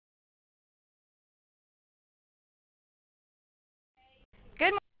Good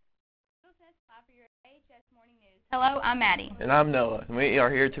morning. For your AHS Morning News. Hello, I'm Maddie. And I'm Noah, and we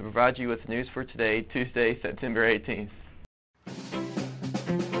are here to provide you with news for today, Tuesday, September 18th.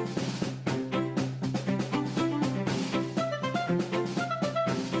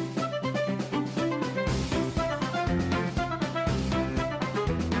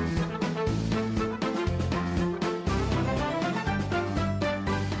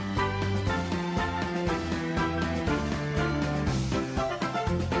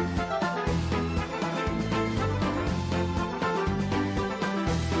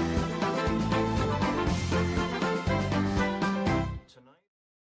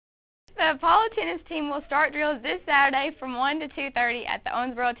 The Apollo tennis team will start drills this Saturday from 1 to 2:30 at the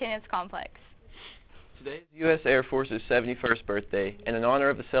Owensboro Tennis Complex. Today is the U.S. Air Force's 71st birthday, and in honor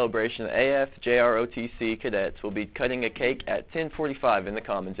of the celebration, the AFJROTC cadets will be cutting a cake at 10:45 in the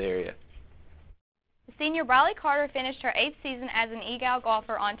Commons area. The senior Briley Carter finished her 8th season as an EGAL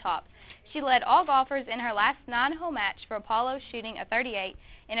golfer on top. She led all golfers in her last 9-hole match for Apollo, shooting a 38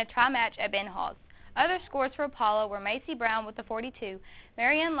 in a tri-match at Ben Halls. Other scores for Apollo were Macy Brown with a 42,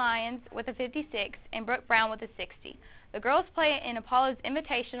 Marianne Lyons with a 56, and Brooke Brown with a 60. The girls play in Apollo's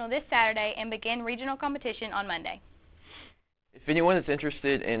Invitational this Saturday and begin regional competition on Monday. If anyone is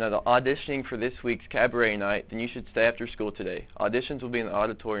interested in auditioning for this week's cabaret night, then you should stay after school today. Auditions will be in the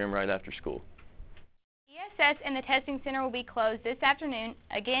auditorium right after school. ESS and the testing center will be closed this afternoon.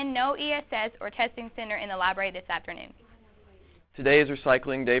 Again, no ESS or testing center in the library this afternoon. Today is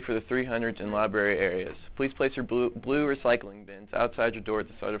recycling day for the 300s and library areas. Please place your blue recycling bins outside your door at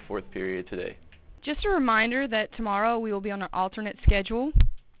the start of 4th period today. Just a reminder that tomorrow we will be on an alternate schedule.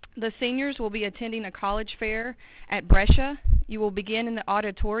 The seniors will be attending a college fair at Brescia. You will begin in the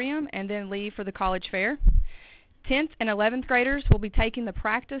auditorium and then leave for the college fair. 10th and 11th graders will be taking the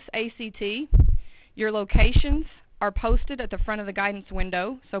practice ACT. Your locations are posted at the front of the guidance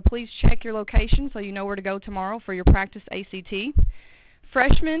window, so please check your location so you know where to go tomorrow for your practice ACT.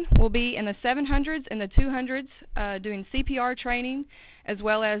 Freshmen will be in the 700s and the 200s doing CPR training as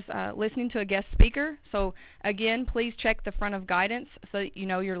well as listening to a guest speaker. So again, please check the front of guidance so that you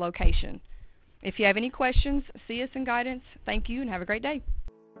know your location. If you have any questions, see us in guidance. Thank you and have a great day.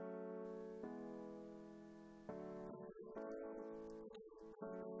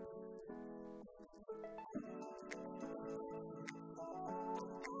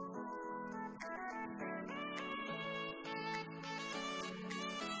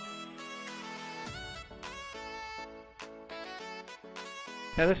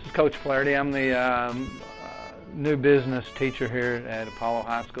 Yeah, this is Coach Flaherty. I'm the new business teacher here at Apollo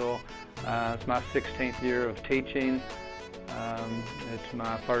High School. It's my 16th year of teaching. It's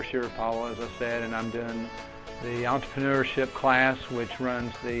my first year at Apollo, as I said, and I'm doing the entrepreneurship class, which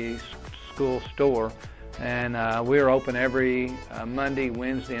runs the school store. And we're open every Monday,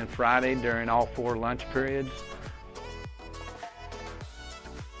 Wednesday, and Friday during all 4 lunch periods.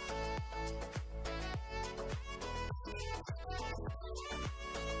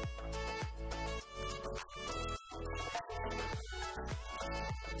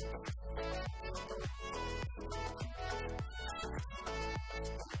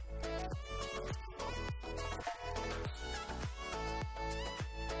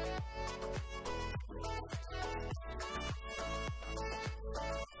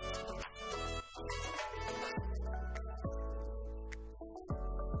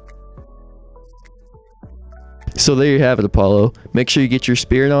 So there you have it, Apollo. Make sure you get your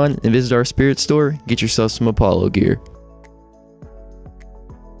spirit on and visit our spirit store. Get yourself some Apollo gear.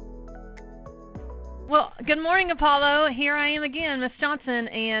 Well, good morning, Apollo. Here I am again, Miss Johnson,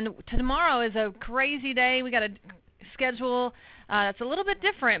 and tomorrow is a crazy day. We got a schedule that's a little bit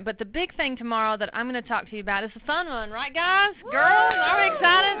different, but the big thing tomorrow that I'm going to talk to you about is the fun one, right, guys? Girls, are we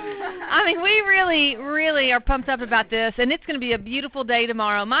excited? I mean, we really are pumped up about this, and it's going to be a beautiful day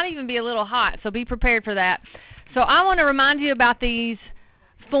tomorrow. Might even be a little hot, so be prepared for that. So I want to remind you about these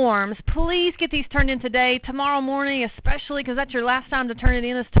forms. Please get these turned in today, tomorrow morning, especially because that's your last time to turn it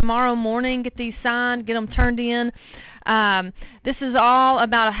in is tomorrow morning. Get these signed, get them turned in. This is all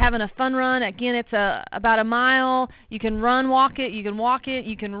about having a fun run. Again, it's about a mile. You can walk it, you can walk it,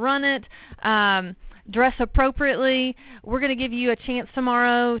 you can run it. Dress appropriately. We're going to give you a chance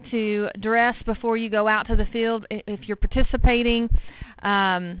tomorrow to dress before you go out to the field if you're participating.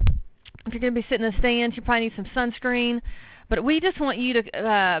 If you're going to be sitting in the stands, you probably need some sunscreen. But we just want you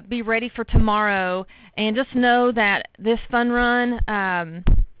to be ready for tomorrow and just know that this fun run,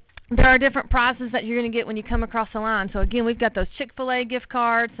 there are different prizes that you're going to get when you come across the line. So, again, we've got those Chick-fil-A gift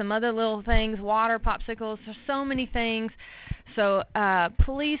cards, some other little things, water, popsicles. There's so many things. So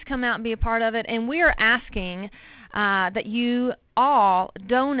please come out and be a part of it. And we are asking that you all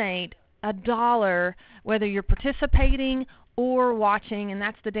donate $1, whether you're participating or watching, and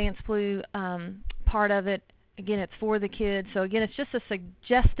that's the Dance Blue part of it. Again, it's for the kids. So again, it's just a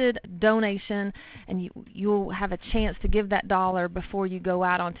suggested donation, and you'll have a chance to give that $1 before you go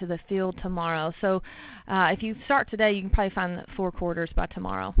out onto the field tomorrow. So if you start today, you can probably find the 4 quarters by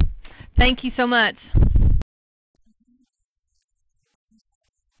tomorrow. Thank you so much.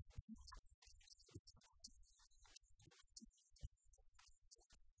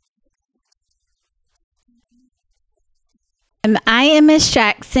 I am Miss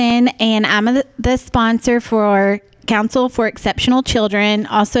Jackson, and I'm the sponsor for Council for Exceptional Children,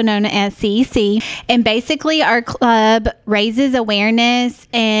 also known as CEC. And basically, our club raises awareness,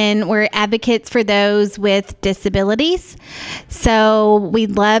 and we're advocates for those with disabilities. So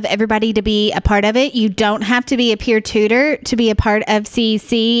we'd love everybody to be a part of it. You don't have to be a peer tutor to be a part of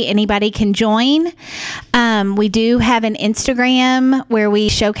CEC. Anybody can join. We do have an Instagram where we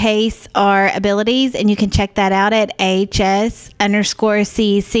showcase our abilities, and you can check that out at AHS_CEC.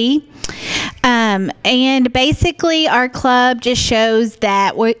 And basically, our club just shows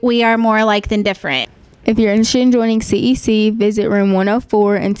that we are more alike than different. If you're interested in joining CEC, visit room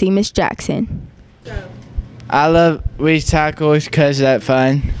 104 and see Miss Jackson. I love weed tacos because that's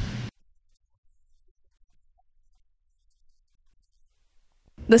fun.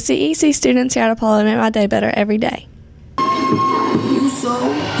 The CEC students here at Apollo make my day better every day. You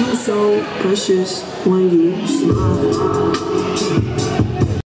so precious when you smile.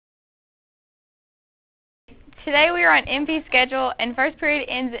 Today we are on MP schedule, and first period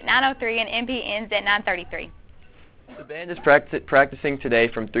ends at 9:03 and MP ends at 9:33. The band is practicing today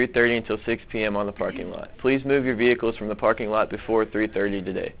from 3:30 until 6 p.m. on the parking lot. Please move your vehicles from the parking lot before 3:30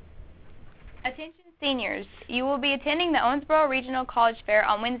 today. Attention seniors, you will be attending the Owensboro Regional College Fair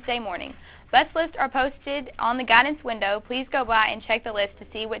on Wednesday morning. Bus lists are posted on the guidance window. Please go by and check the list to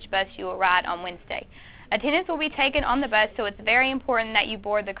see which bus you will ride on Wednesday. Attendance will be taken on the bus, so it's very important that you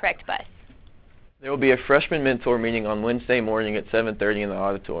board the correct bus. There will be a freshman mentor meeting on Wednesday morning at 7:30 in the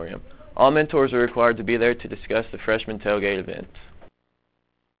auditorium. All mentors are required to be there to discuss the freshman tailgate event.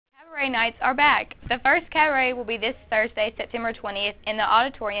 Cabaret nights are back. The first cabaret will be this Thursday, September 20th, in the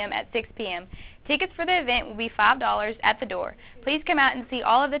auditorium at 6 p.m. Tickets for the event will be $5 at the door. Please come out and see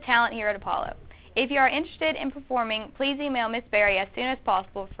all of the talent here at Apollo. If you are interested in performing, please email Miss Berry as soon as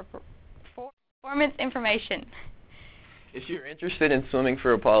possible for performance information. If you're interested in swimming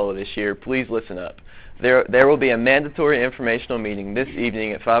for Apollo this year, please listen up. There will be a mandatory informational meeting this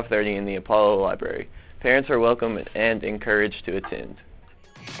evening at 5:30 in the Apollo Library. Parents are welcome and encouraged to attend.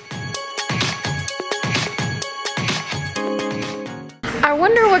 I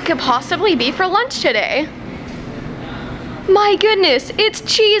wonder what could possibly be for lunch today. My goodness, it's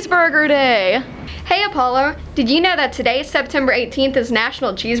Cheeseburger Day! Hey Apollo, did you know that today, September 18th, is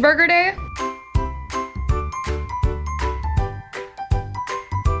National Cheeseburger Day?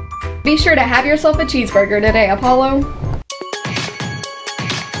 Be sure to have yourself a cheeseburger today, Apollo.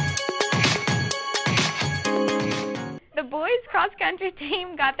 The boys cross-country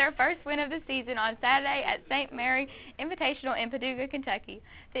team got their first win of the season on Saturday at St. Mary Invitational in Paducah, Kentucky.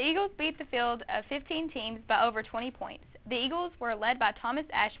 The Eagles beat the field of 15 teams by over 20 points. The Eagles were led by Thomas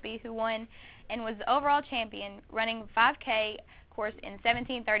Ashby, who won and was the overall champion, running 5K course in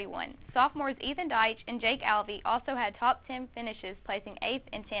 17:31. Sophomores Ethan Deitch and Jake Alvey also had top 10 finishes, placing 8th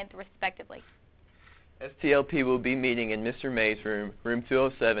and 10th respectively. STLP will be meeting in Mr. May's room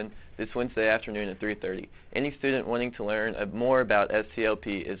 207, this Wednesday afternoon at 3:30. Any student wanting to learn more about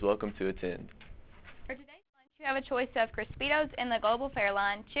STLP is welcome to attend. For today's lunch, you have a choice of Crispitos in the Global Fare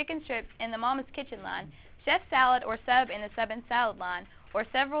line, chicken strips in the Mama's Kitchen line, chef salad or sub in the sub and salad line, or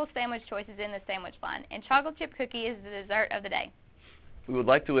several sandwich choices in the sandwich line, and chocolate chip cookie is the dessert of the day. We would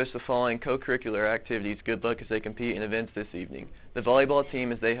like to wish the following co-curricular activities good luck as they compete in events this evening. The volleyball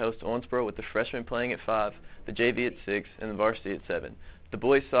team as they host Owensboro with the freshmen playing at 5, the JV at 6, and the varsity at 7. The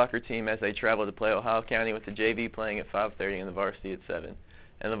boys soccer team as they travel to play Ohio County with the JV playing at 5:30 and the varsity at 7.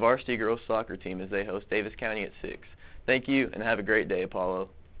 And the varsity girls soccer team as they host Davis County at 6. Thank you and have a great day, Apollo.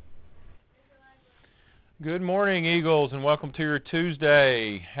 Good morning, Eagles, and welcome to your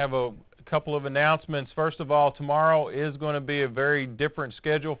Tuesday. Have a couple of announcements. First of all, tomorrow is going to be a very different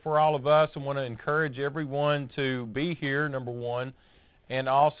schedule for all of us. I want to encourage everyone to be here, number one, and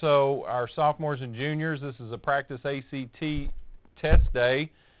also our sophomores and juniors. This is a practice ACT test day,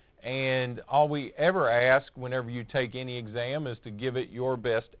 and all we ever ask whenever you take any exam is to give it your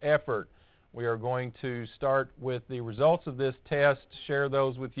best effort. We are going to start with the results of this test, share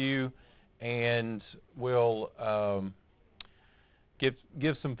those with you, and we'll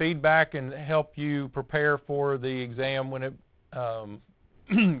give some feedback and help you prepare for the exam when it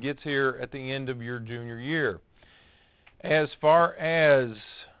gets here at the end of your junior year. As far as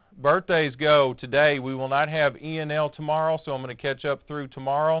birthdays go, today we will not have E&L tomorrow, so I'm going to catch up through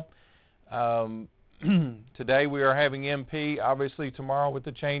tomorrow. Today we are having MP. Obviously tomorrow with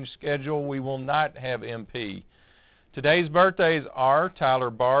the changed schedule we will not have MP. Today's birthdays are Tyler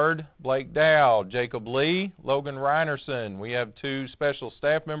Bard, Blake Dow, Jacob Lee, Logan Reinerson. We have 2 special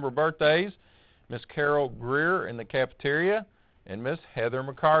staff member birthdays, Miss Carol Greer in the cafeteria and Miss Heather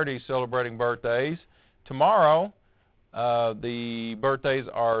McCarty celebrating birthdays. Tomorrow the birthdays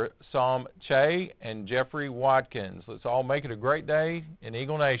are Sam Che and Jeffrey Watkins. Let's all make it a great day in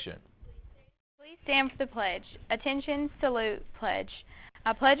Eagle Nation. Please stand for the pledge. Attention, salute, pledge.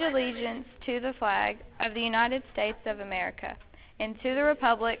 I pledge allegiance to the flag of the United States of America and to the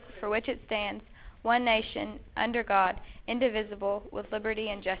republic for which it stands, one nation, under God, indivisible, with liberty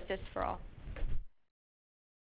and justice for all.